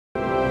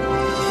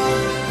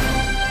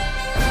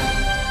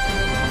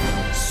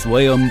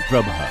Swayam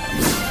Prabha.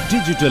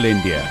 Digital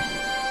India.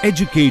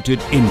 Educated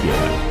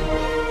India.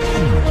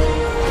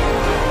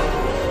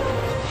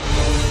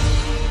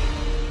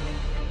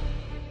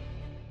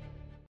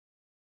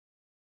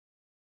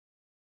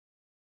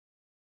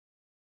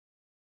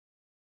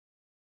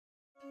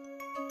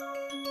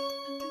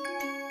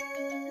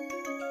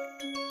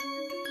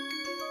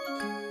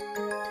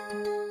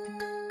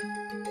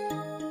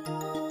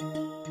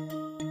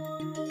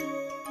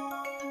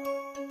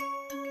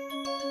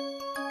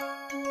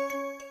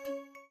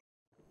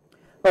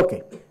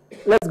 Okay,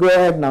 let's go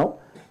ahead now.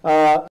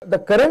 The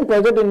current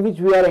project in which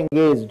we are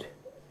engaged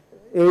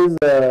is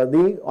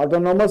the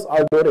autonomous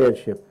outdoor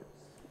airship.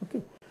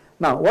 Okay.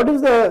 Now,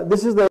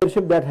 this is the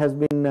airship that has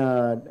been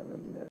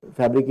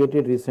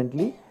fabricated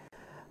recently.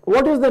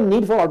 What is the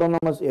need for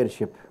autonomous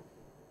airship?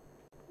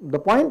 The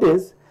point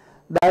is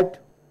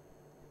that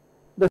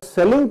the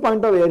selling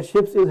point of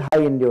airships is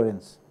high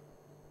endurance.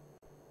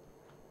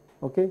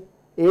 Okay,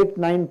 8,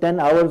 9, 10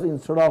 hours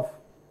instead of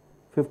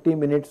 50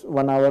 minutes,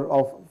 1 hour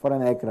for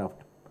an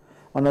aircraft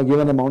on a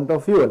given amount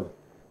of fuel.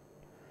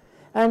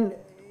 And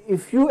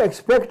if you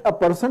expect a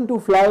person to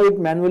fly it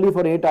manually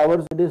for 8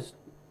 hours, it is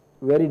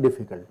very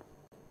difficult.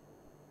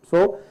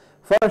 So,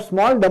 for a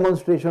small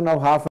demonstration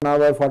of half an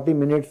hour, 40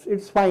 minutes,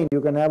 it's fine,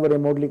 you can have a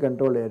remotely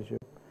controlled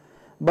airship.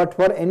 But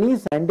for any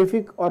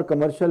scientific or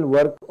commercial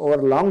work over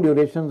long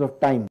durations of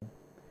time,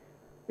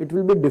 it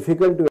will be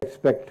difficult to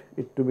expect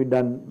it to be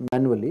done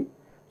manually.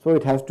 So,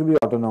 it has to be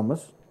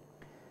autonomous.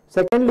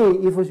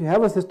 Secondly, if you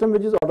have a system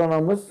which is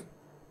autonomous,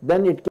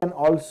 then it can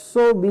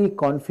also be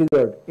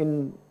configured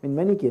in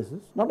many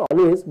cases, not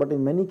always, but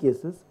in many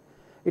cases,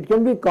 it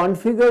can be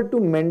configured to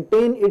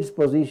maintain its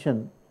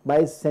position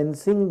by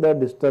sensing the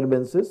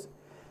disturbances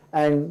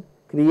and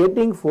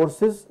creating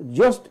forces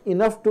just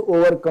enough to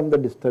overcome the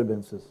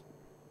disturbances.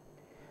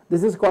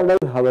 This is called as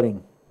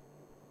hovering.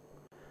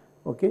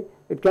 Okay.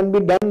 It can be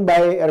done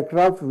by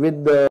aircraft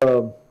with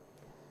the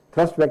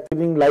thrust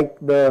vectoring like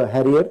the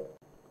Harrier,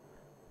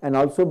 and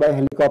also by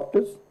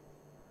helicopters.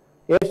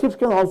 Airships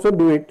can also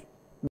do it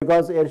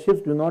because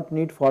airships do not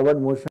need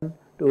forward motion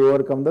to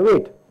overcome the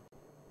weight.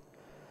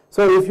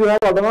 So, if you have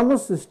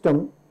autonomous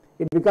system,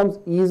 it becomes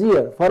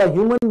easier for a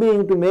human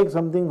being to make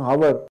something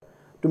hover.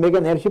 To make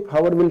an airship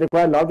hover will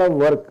require a lot of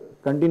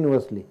work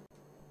continuously.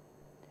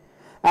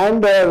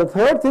 And the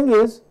third thing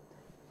is,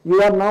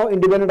 you are now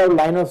independent of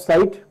line of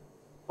sight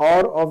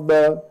or of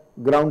the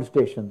ground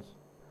stations,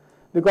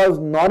 because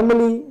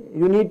normally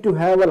you need to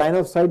have a line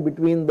of sight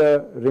between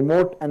the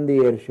remote and the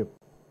airship.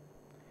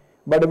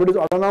 But if it is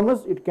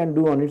autonomous, it can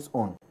do on its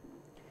own.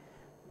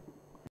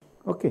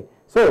 Okay.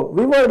 So,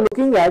 we were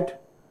looking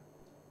at,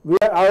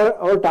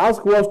 our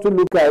task was to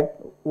look at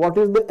what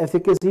is the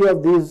efficacy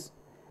of these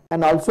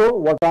and also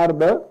what are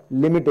the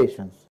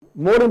limitations.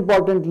 More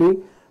importantly,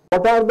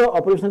 what are the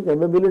operational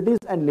capabilities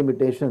and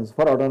limitations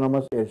for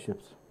autonomous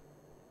airships.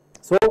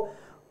 So,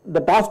 the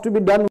task to be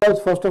done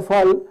was, first of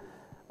all,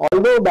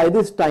 although by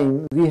this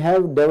time we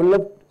have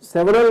developed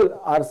several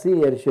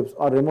RC airships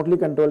or remotely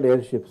controlled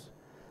airships,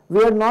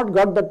 we had not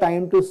got the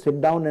time to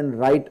sit down and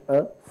write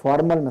a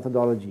formal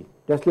methodology,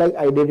 just like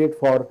I did it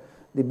for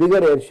the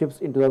bigger airships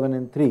in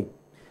 2003.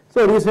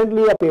 So,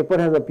 recently a paper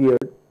has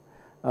appeared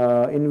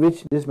in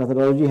which this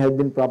methodology has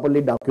been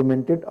properly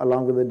documented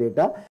along with the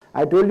data.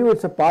 I told you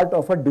it's a part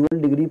of a dual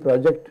degree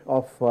project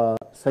of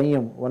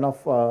Swayam, one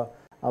of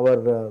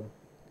our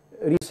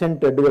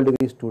recent dual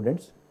degree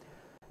students.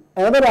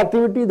 Another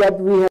activity that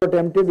we have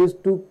attempted is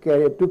to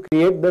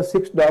create the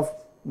 6DOF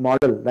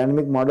model,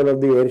 dynamic model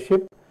of the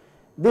airship.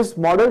 This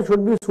model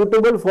should be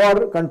suitable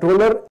for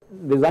controller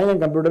design and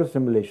computer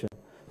simulation.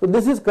 So,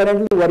 this is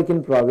currently work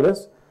in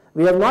progress.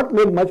 We have not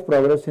made much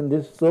progress in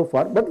this so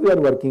far, but we are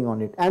working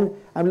on it, and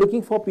I am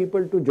looking for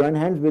people to join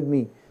hands with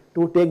me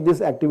to take this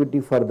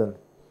activity further.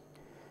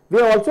 We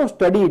have also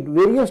studied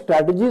various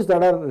strategies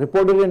that are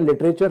reported in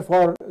literature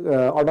for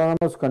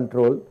autonomous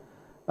control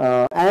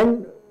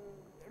and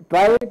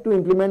try to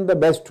implement the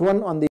best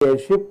one on the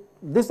airship.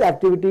 This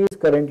activity is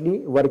currently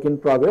work in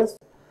progress.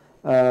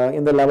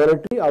 In the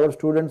laboratory, our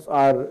students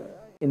are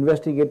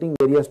investigating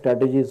various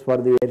strategies for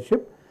the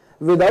airship.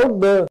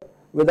 Without the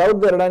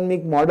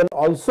aerodynamic model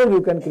also you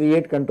can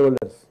create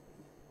controllers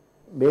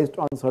based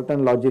on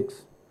certain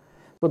logics.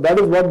 So, that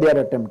is what they are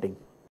attempting.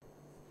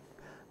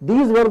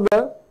 These were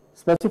the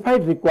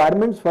specified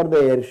requirements for the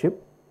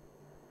airship.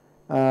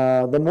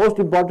 The most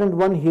important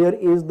one here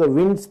is the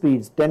wind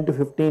speeds 10 to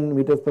 15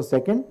 meters per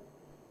second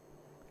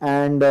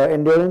and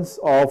endurance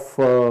of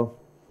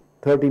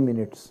 30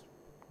 minutes.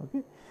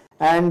 Okay.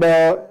 And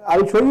I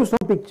will show you some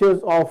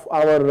pictures of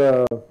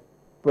our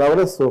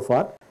progress so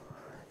far.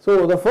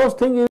 So, the first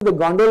thing is the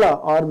gondola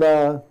or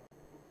the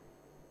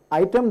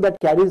item that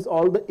carries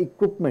all the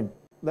equipment,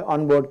 the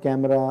onboard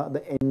camera,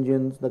 the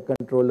engines, the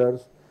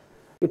controllers.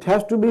 It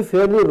has to be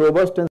fairly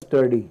robust and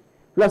sturdy,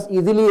 plus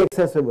easily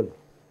accessible.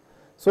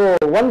 So,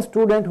 one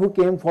student who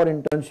came for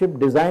internship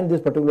designed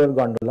this particular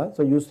gondola.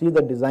 So, you see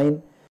the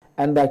design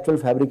and the actual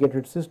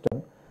fabricated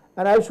system,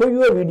 and I will show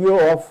you a video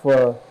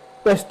of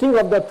testing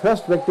of the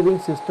thrust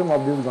vectoring system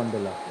of this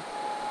gondola.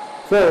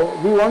 So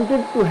we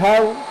wanted to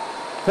have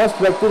thrust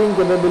vectoring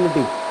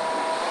capability.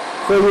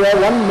 So we have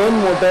one main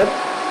motor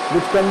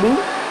which can be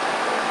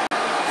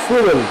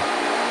swiveled.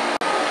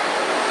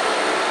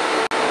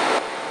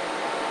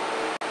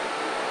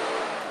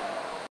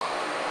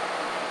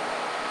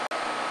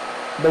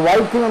 The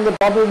white thing on the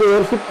top is the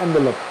airship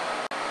envelope,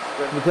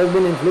 which has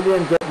been inflated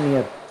and kept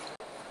near.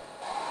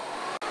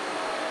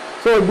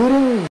 So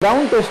during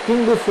ground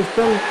testing, this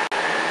system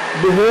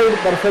behaved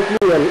perfectly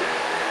well,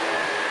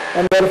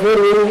 and therefore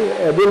we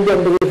built the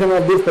integration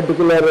of this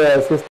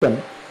particular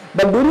system.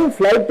 But during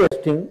flight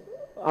testing,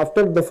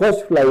 after the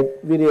first flight,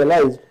 we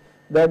realized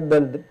that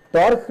the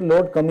torque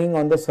load coming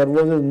on the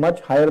servos is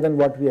much higher than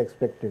what we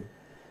expected.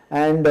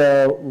 And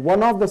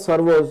one of the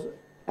servos,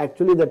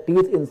 actually the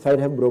teeth inside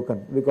have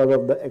broken because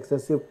of the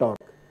excessive torque.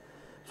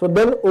 So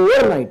then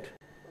overnight,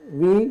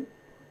 we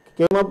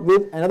came up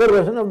with another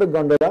version of the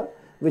gondola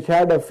which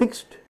had a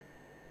fixed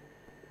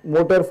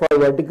motor for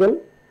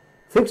vertical,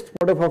 fixed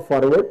motor for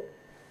forward,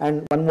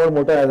 and one more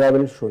motor as I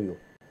will show you.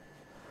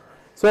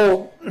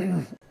 So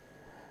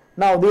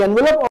now the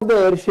envelope of the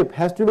airship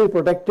has to be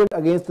protected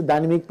against the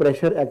dynamic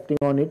pressure acting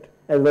on it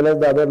as well as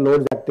the other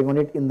loads acting on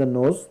it in the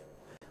nose.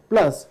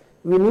 Plus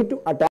we need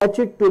to attach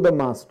it to the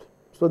mast.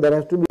 So there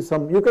has to be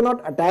some, you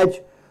cannot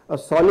attach a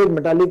solid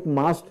metallic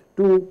mast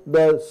to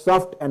the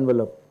soft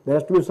envelope. There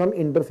has to be some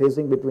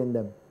interfacing between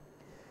them.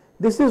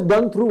 This is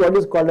done through what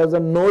is called as a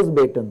nose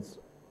batons.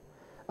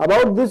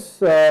 About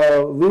this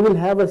we will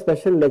have a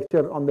special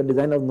lecture on the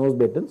design of nose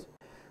batons.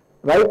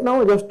 Right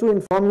now, just to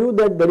inform you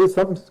that there is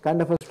some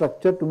kind of a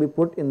structure to be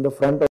put in the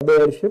front of the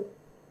airship.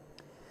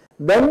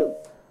 Then,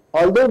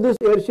 although this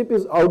airship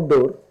is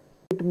outdoor,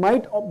 it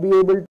might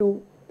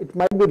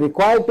be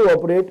required to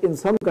operate in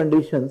some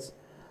conditions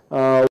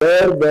where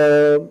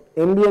the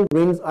ambient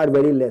winds are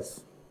very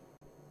less.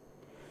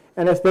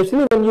 And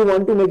especially when you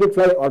want to make it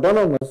fly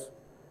autonomous,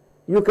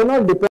 you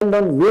cannot depend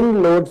on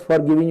wind loads for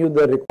giving you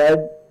the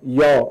required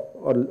yaw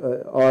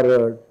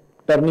or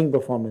turning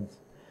performance.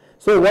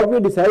 So what we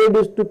decided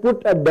is to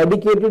put a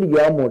dedicated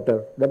yaw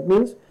motor. That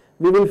means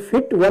we will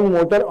fit one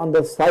motor on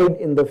the side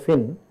in the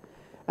fin,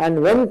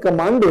 and when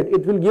commanded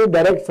it will give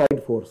direct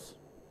side force,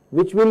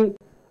 which will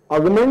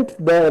augment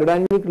the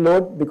aerodynamic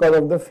load because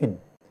of the fin.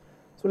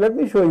 So let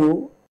me show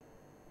you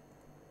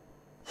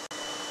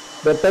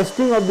the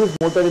testing of this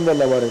motor in the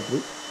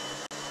laboratory.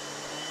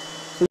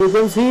 So you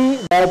can see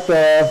that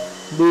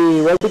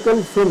the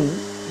vertical fin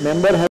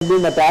member has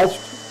been attached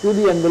to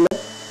the envelope.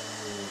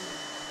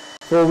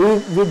 So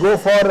we go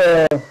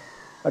for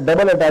a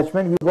double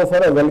attachment. We go for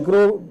a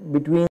velcro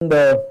between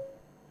the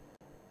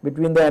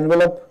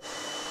envelope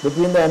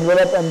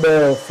and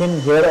the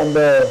fin here on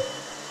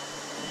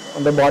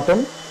the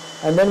bottom,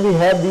 and then we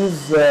have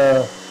these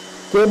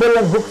cable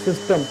and hook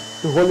system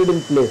to hold it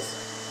in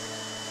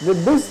place.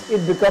 With this,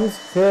 it becomes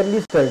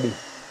fairly sturdy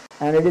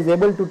and it is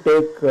able to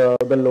take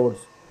the loads.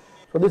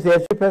 So this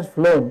airship has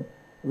flown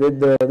with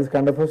this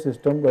kind of a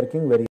system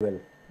working very well.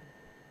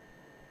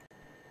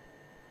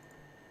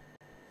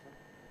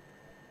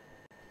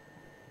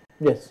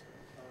 Yes.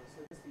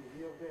 So the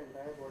CV of the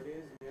entire body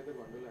is near the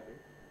gondola,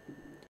 right?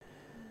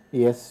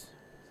 Yes.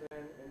 So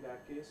in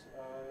that case,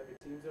 it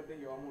seems that the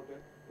yaw motor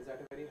is at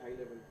a very high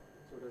level.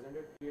 So doesn't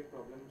it create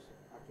problems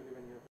actually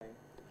when you are flying?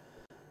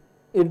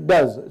 It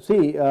does.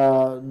 See,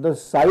 the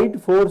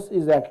side force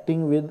is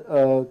acting with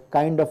a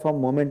kind of a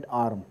moment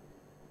arm.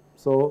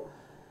 So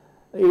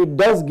it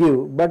does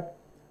give, but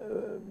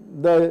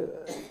the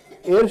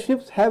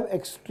airships have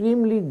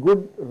extremely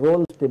good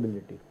roll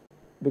stability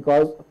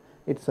because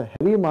it's a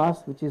heavy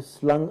mass which is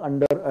slung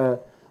under a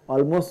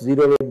almost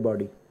zero weight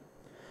body.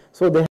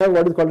 So they have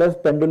what is called as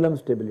pendulum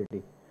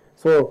stability.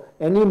 So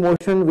any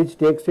motion which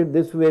takes it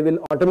this way will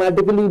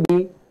automatically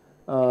be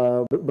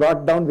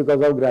brought down because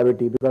of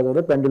gravity, because of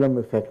the pendulum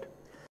effect.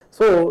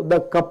 So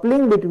the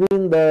coupling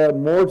between the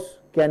modes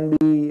can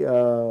be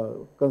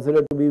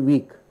considered to be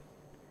weak,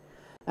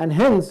 and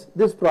hence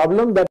this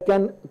problem that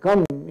can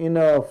come in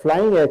a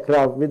flying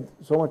aircraft with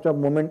so much of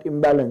moment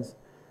imbalance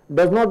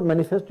does not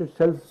manifest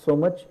itself so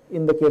much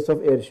in the case of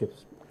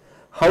airships.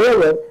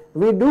 However,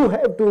 we do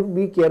have to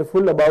be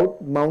careful about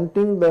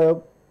mounting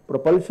the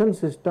propulsion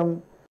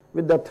system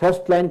with the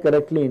thrust line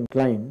correctly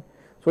inclined,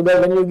 so that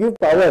when you give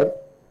power,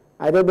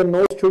 either the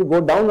nose should go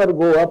down or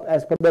go up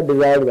as per the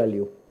desired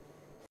value.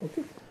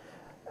 Okay.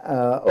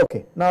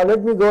 Okay. Now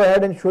let me go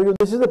ahead and show you.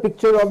 This is a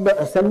picture of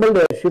the assembled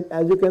airship.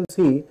 As you can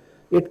see,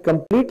 it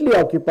completely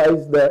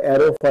occupies the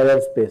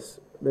aerofoil space.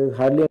 There is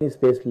hardly any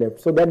space left.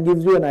 So that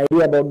gives you an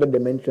idea about the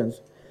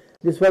dimensions.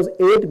 This was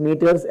 8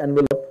 meters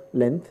envelope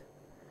length,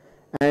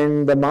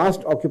 and the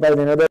mast occupies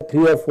another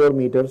 3 or 4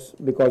 meters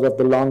because of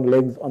the long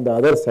legs on the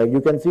other side.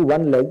 You can see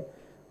one leg.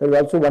 There is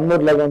also one more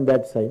leg on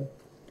that side.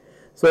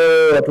 So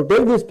to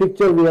take this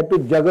picture, we have to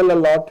juggle a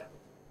lot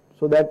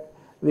so that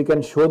we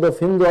can show the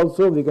fins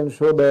also, we can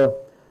show the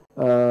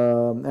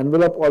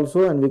envelope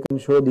also, and we can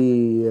show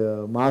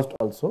the mast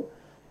also.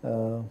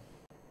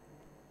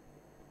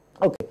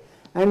 Okay.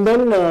 And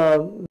then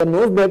the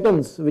nose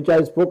battens which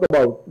I spoke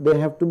about, they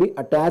have to be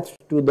attached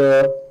to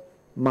the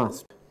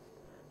mast.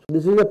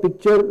 This is a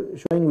picture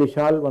showing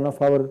Vishal, one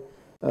of our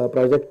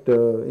project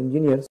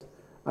engineers,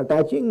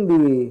 attaching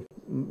the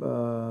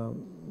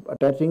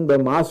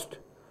mast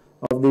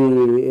of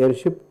the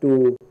airship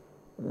to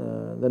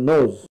the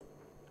nose.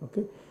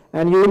 Okay,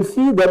 and you will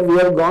see that we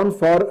have gone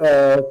for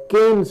a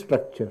cane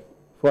structure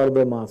for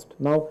the mast.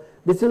 Now,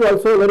 this is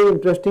also a very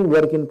interesting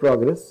work in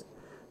progress.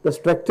 The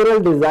structural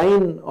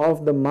design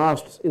of the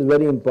masts is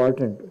very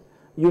important.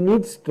 You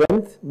need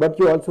strength, but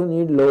you also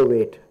need low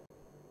weight,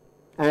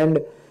 and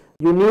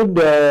you need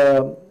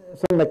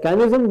some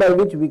mechanism by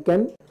which we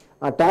can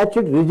attach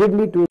it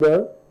rigidly to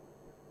the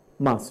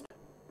mast.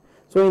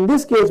 So, in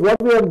this case,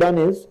 what we have done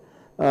is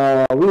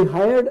we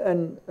hired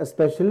a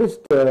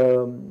specialist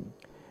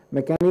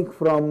mechanic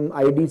from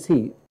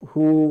IDC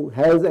who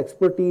has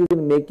expertise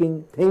in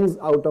making things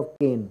out of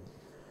cane.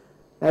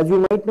 As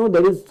you might know,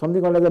 there is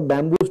something called as a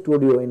bamboo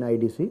studio in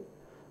IDC,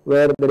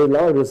 where there is a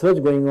lot of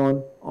research going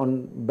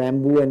on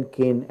bamboo and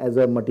cane as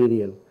a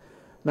material.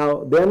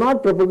 Now, they are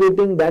not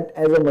propagating that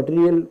as a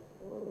material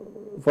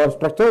for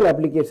structural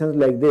applications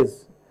like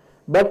this,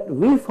 but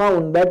we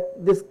found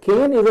that this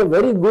cane is a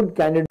very good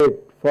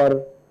candidate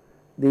for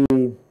the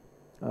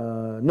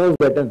nose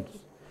battens.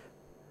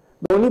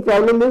 The only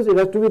problem is it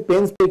has to be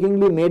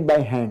painstakingly made by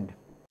hand.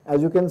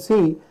 As you can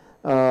see,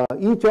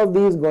 each of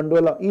these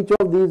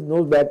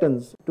nose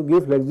battens, to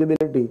give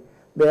flexibility,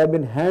 they have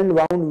been hand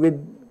wound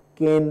with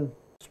cane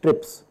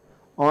strips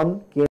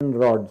on cane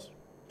rods.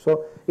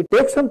 So, it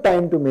takes some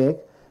time to make,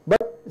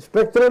 but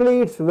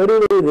structurally it is very,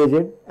 very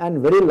rigid and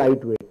very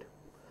lightweight.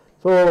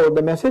 So,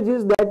 the message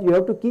is that you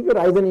have to keep your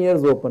eyes and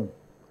ears open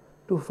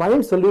to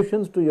find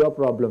solutions to your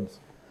problems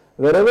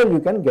wherever you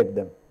can get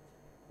them.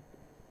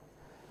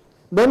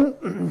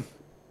 Then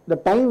the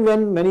time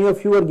when many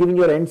of you are giving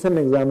your end-sem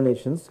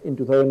examinations in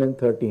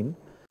 2013,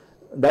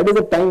 that is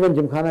the time when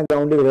Gymkhana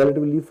ground is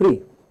relatively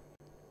free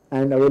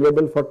and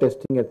available for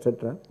testing,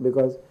 etc.,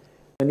 because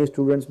many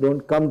students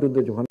don't come to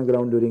the Gymkhana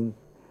ground during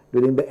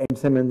the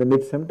end-sem and the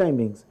mid-sem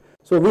timings.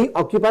 So, we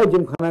occupy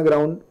Gymkhana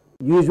ground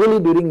usually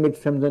during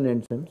mid-sems and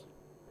end-sems.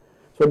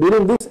 So,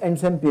 during this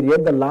end-sem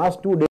period, the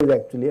last 2 days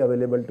actually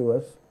available to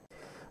us,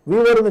 we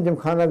were in the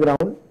Gymkhana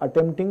ground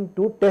attempting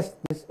to test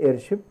this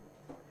airship.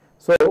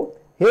 So,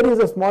 here is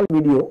a small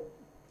video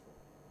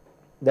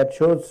that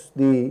shows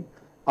the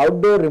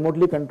outdoor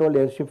remotely controlled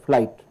airship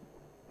flight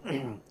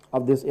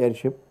of this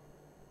airship.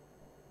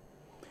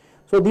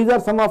 So, these are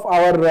some of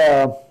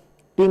our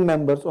team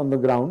members on the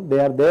ground. They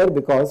are there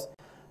because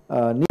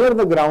near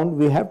the ground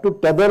we have to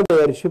tether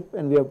the airship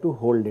and we have to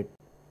hold it.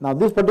 Now,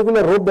 this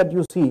particular rope that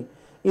you see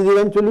is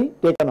eventually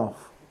taken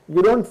off.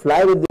 You don't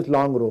fly with this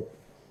long rope.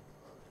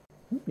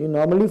 You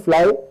normally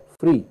fly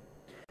free.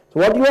 So,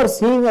 what you are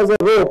seeing as a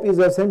rope is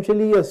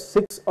essentially a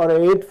 6 or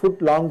 8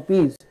 foot long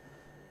piece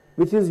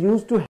which is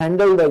used to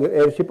handle the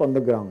airship on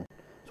the ground.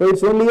 So, it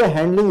is only a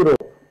handling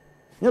rope.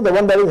 You know, the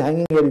one that is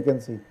hanging here, you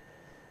can see,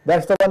 that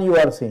is the one you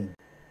are seeing.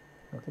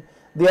 Okay.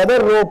 The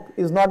other rope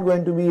is not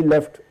going to be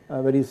left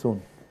very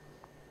soon.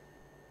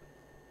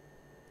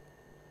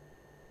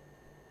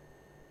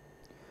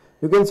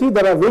 You can see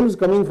there are winds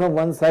coming from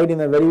one side in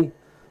a very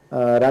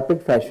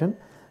rapid fashion.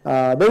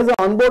 There is an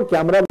onboard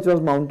camera which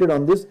was mounted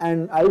on this,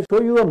 and I will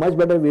show you a much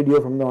better video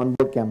from the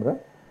onboard camera.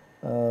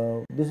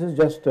 This is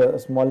just a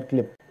small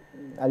clip.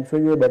 I will show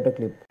you a better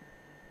clip.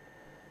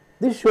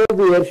 This shows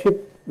the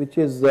airship which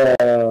is at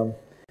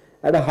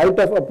a height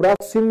of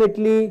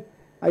approximately,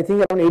 I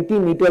think, around 80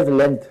 meters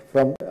length,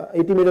 from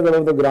 80 meters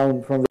above the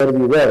ground from where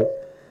we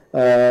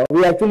were.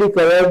 We actually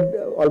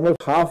covered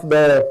almost half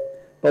the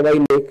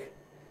Powai lake.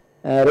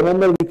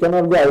 Remember, we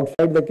cannot go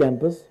outside the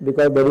campus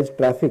because there is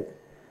traffic.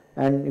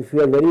 And if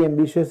you are very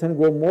ambitious and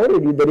go more,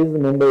 there is the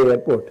Mumbai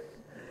airport,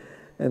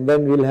 and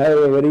then we will have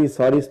a very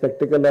sorry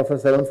spectacle of a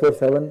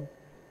 747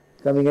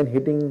 coming and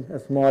hitting a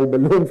small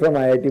balloon from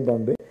IIT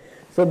Bombay.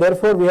 So,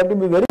 therefore, we have to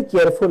be very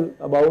careful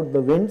about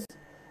the winds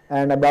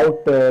and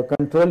about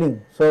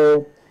controlling.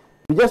 So,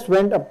 we just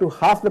went up to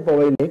half the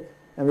Powai lake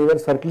and we were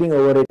circling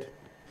over it,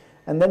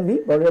 and then we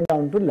brought it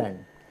down to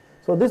land.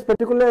 So, this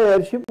particular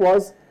airship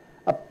was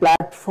a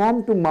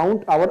platform to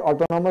mount our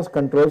autonomous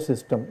control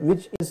system,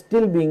 which is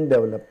still being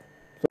developed.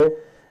 So,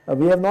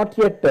 we have not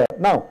yet,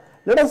 now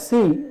let us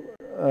see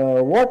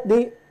what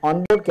the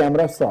onboard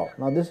camera saw.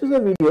 Now, this is a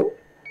video.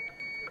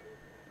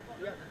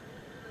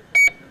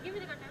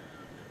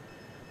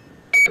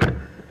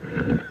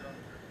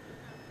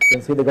 You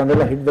can see the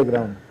gondola hit the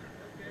ground.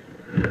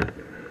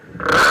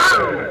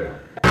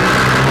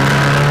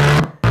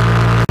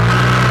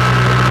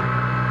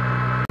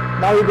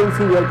 Now you can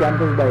see your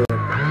campus by air.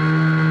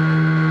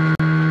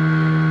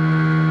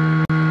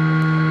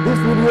 This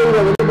video is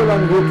available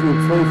on YouTube,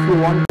 so if you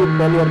want to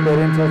tell your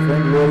parents or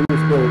friends where you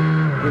stay,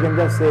 you can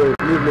just say,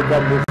 please look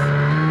at this.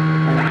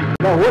 And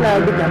the whole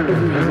IIT campus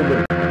is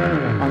visible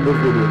on this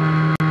video.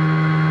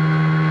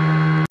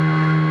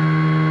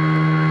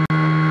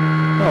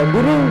 Now,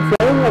 during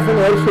flying of an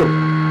airship,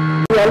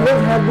 we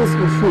always have this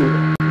issue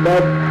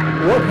that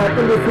what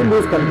happens if you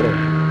lose control.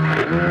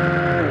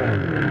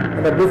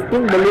 And a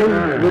drifting balloon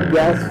with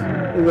gas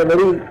is a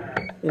very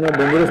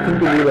dangerous thing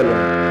to leave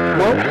alone.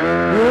 Now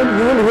you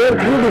will hear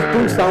three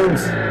distinct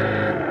sounds.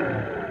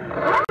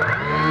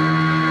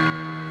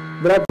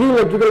 There are three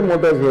electrical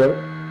motors here.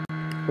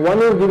 One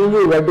is giving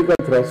you vertical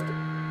thrust,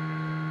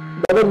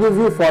 the other gives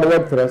you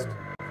forward thrust,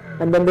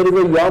 and then there is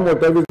a yaw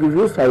motor which gives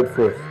you side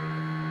force.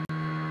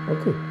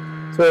 Okay,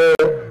 so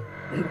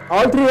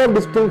all three have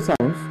distinct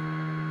sounds,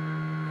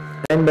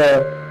 and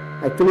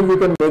actually you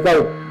can make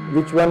out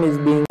which one is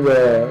being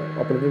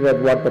operated at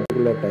what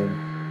particular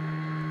time.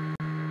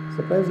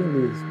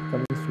 Surprisingly, it's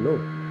coming slow.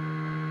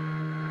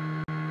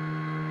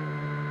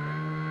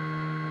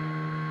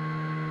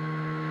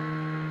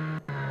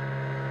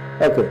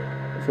 Okay,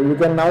 so you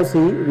can now see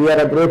we are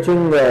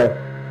approaching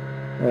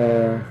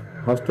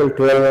hostel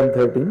 12 and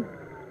 13,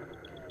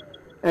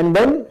 and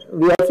then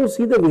we also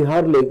see the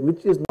Vihar Lake,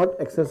 which is not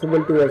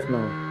accessible to us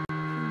now.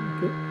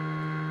 Okay,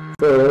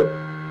 so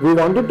we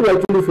wanted to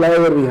actually fly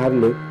over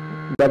Vihar Lake,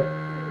 but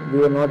we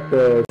were not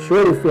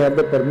sure if we have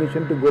the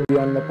permission to go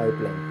beyond the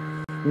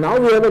pipeline. Now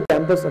we have a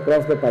campus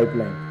across the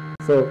pipeline,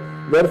 so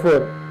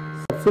therefore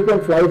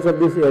subsequent flights of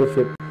this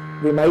airship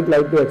we might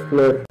like to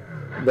explore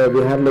the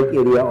Vihar Lake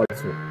area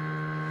also.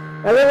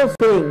 As I was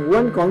saying,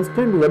 one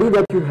constant worry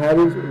that you have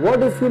is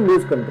what if you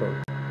lose control?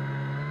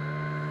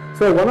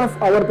 So one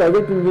of our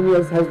project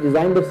engineers has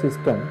designed a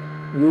system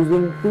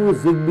using two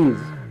Zigbees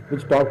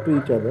which talk to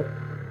each other,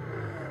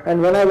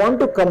 and when I want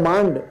to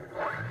command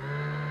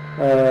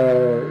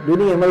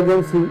during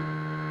emergency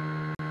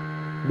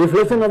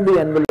deflation of the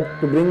envelope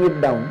to bring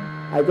it down,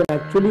 I can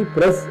actually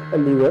press a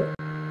lever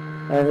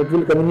and it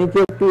will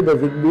communicate to the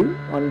Zigbee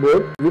on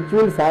board, which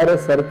will fire a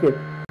circuit.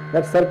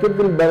 That circuit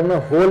will burn a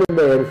hole in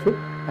the airship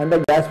and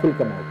the gas will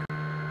come out.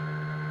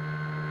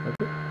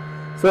 Okay.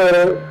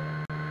 So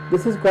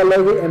this is called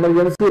as the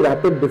emergency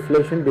rapid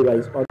deflation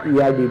device, or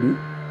ERDD.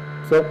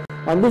 So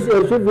on this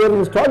airship we have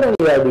installed an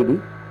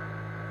ERDD,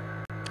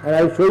 and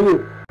I will show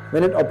you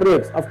when it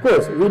operates. Of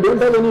course, we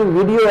don't have any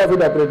video of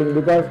it operating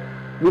because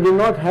we do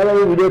not have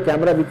any video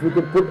camera which we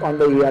could put on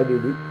the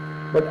ERDD.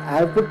 But I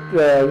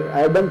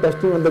have done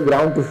testing on the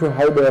ground to show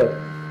how the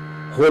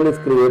hole is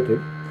created.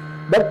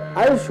 But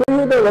I will show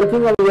you the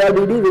working of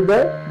ERDD with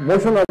the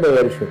motion of the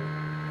airship.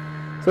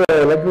 So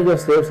let me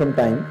just save some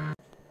time.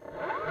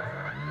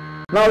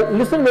 Now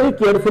listen very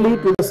carefully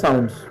to the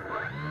sounds.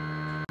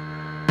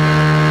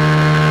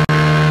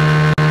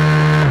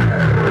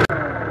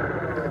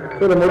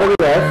 So the motor is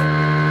off.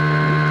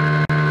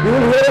 You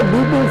will hear a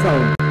beeping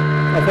sound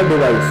of a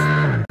device.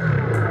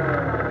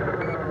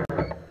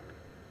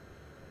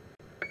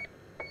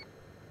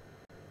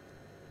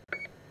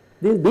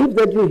 These beeps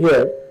that you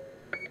hear,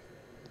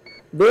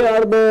 they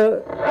are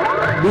the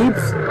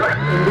beeps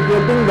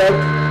indicating that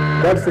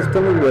that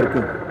system is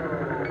working.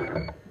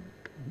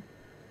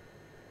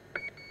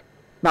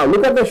 Now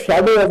look at the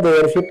shadow of the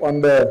airship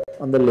on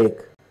the lake.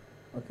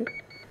 Okay,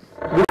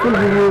 this will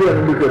give you an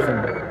indication.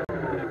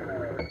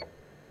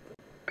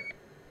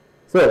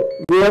 So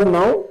we have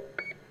now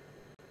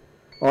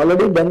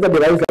already done the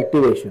device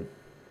activation.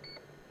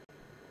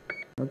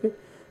 Okay,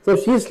 so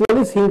she is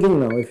slowly sinking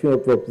now. If you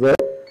observe,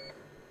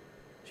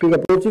 she is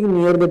approaching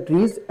near the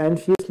trees and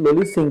she is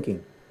slowly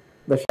sinking.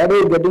 The shadow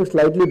is getting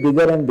slightly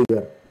bigger and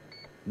bigger.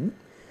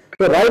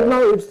 So right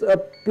now it's a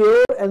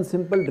pure and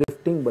simple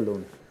drifting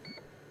balloon.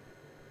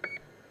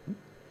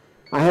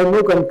 I have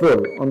no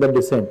control on the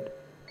descent.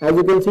 As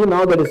you can see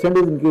now, the descent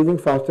is increasing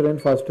faster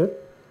and faster.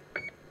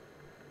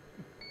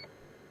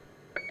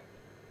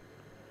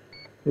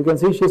 You can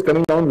see she is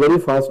coming down very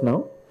fast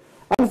now.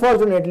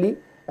 Unfortunately,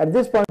 at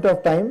this point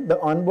of time, the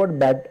onboard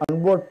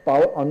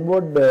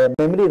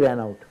memory ran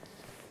out.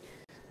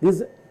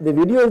 The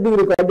video is being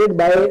recorded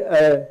by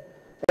a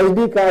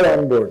SD card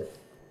on board.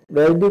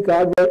 The SD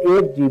card was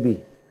 8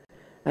 GB,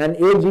 and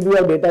 8 GB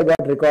of data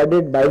got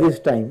recorded by this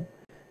time.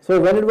 So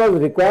when it was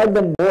required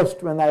the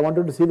most, when I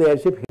wanted to see the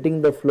airship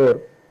hitting the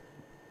floor,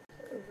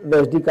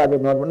 the SD card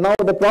was not. Now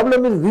the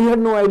problem is we had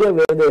no idea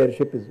where the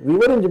airship is. We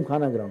were in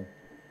Gymkhana ground.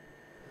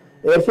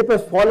 The airship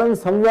has fallen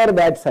somewhere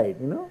that side,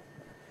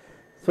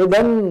 So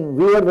then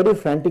we were very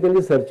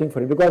frantically searching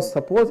for it, because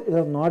suppose it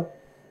has not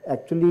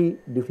actually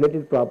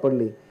deflated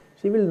properly,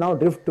 she will now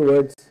drift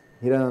towards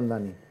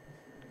Hiranandani.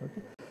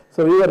 Okay.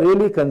 So we were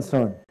really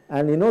concerned,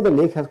 and the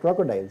lake has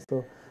crocodiles,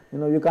 so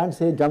you can't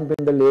say jump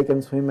in the lake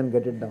and swim and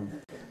get it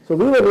down. So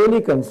we were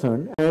really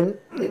concerned, and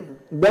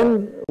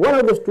then one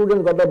of the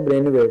students got a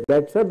brainwave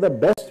that, sir, the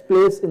best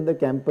place in the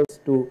campus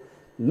to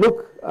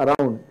look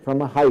around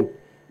from a height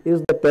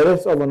is the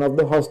terrace of one of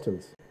the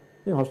hostels,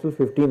 hostel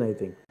 15 I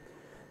think.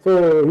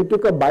 So he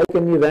took a bike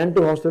and he ran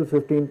to hostel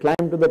 15,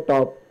 climbed to the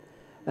top,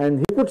 and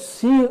he could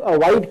see a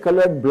white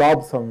colored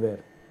blob somewhere.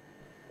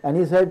 And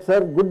he said,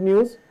 sir, good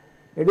news,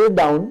 it is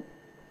down,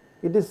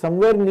 it is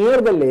somewhere near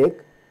the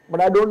lake,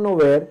 but I don't know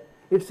where,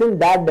 it's in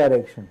that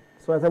direction.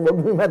 So I said, what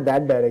do you mean by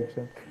that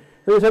direction?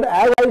 So he said,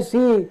 as I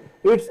see,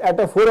 it's at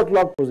a 4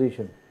 o'clock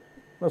position,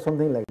 or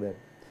something like that.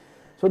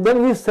 So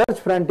then we searched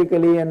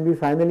frantically and we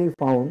finally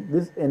found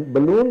this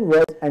balloon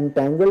was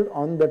entangled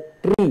on the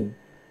tree,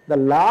 the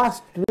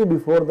last tree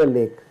before the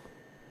lake.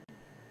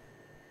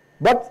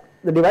 But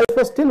the device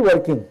was still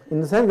working.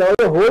 In the sense, there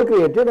was a hole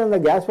created and the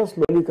gas was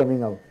slowly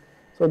coming out.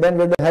 So then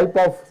with the help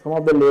of some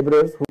of the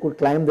laborers who could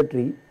climb the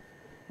tree,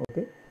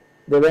 okay,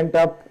 they went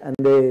up and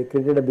they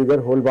created a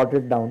bigger hole, brought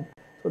it down.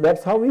 So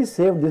that's how we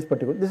saved this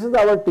particular, this is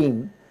our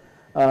team.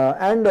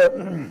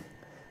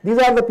 These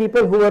are the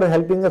people who were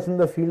helping us in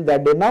the field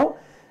that day. Now,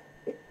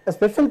 a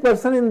special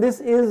person in this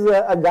is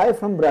a guy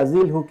from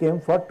Brazil who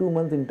came for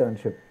 2-month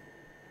internship.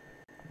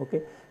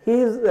 Okay, he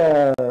is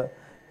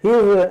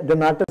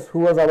Donatus, who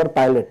was our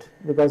pilot,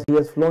 because he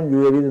has flown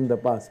UAVs in the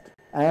past,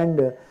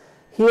 and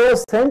he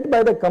was sent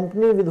by the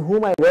company with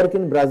whom I work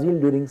in Brazil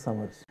during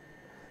summers.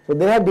 So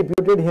they have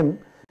deputed him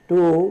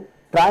to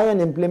try and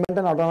implement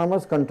an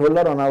autonomous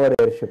controller on our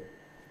airship.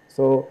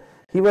 So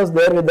he was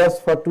there with us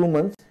for 2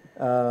 months,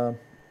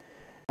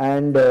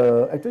 and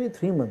actually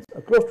 3 months,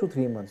 close to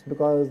 3 months,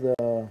 because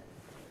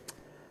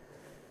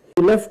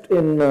he left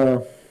in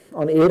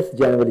on 8th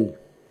January.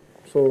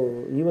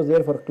 So he was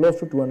there for close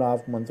to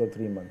 2.5 months or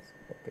 3 months.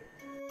 Okay.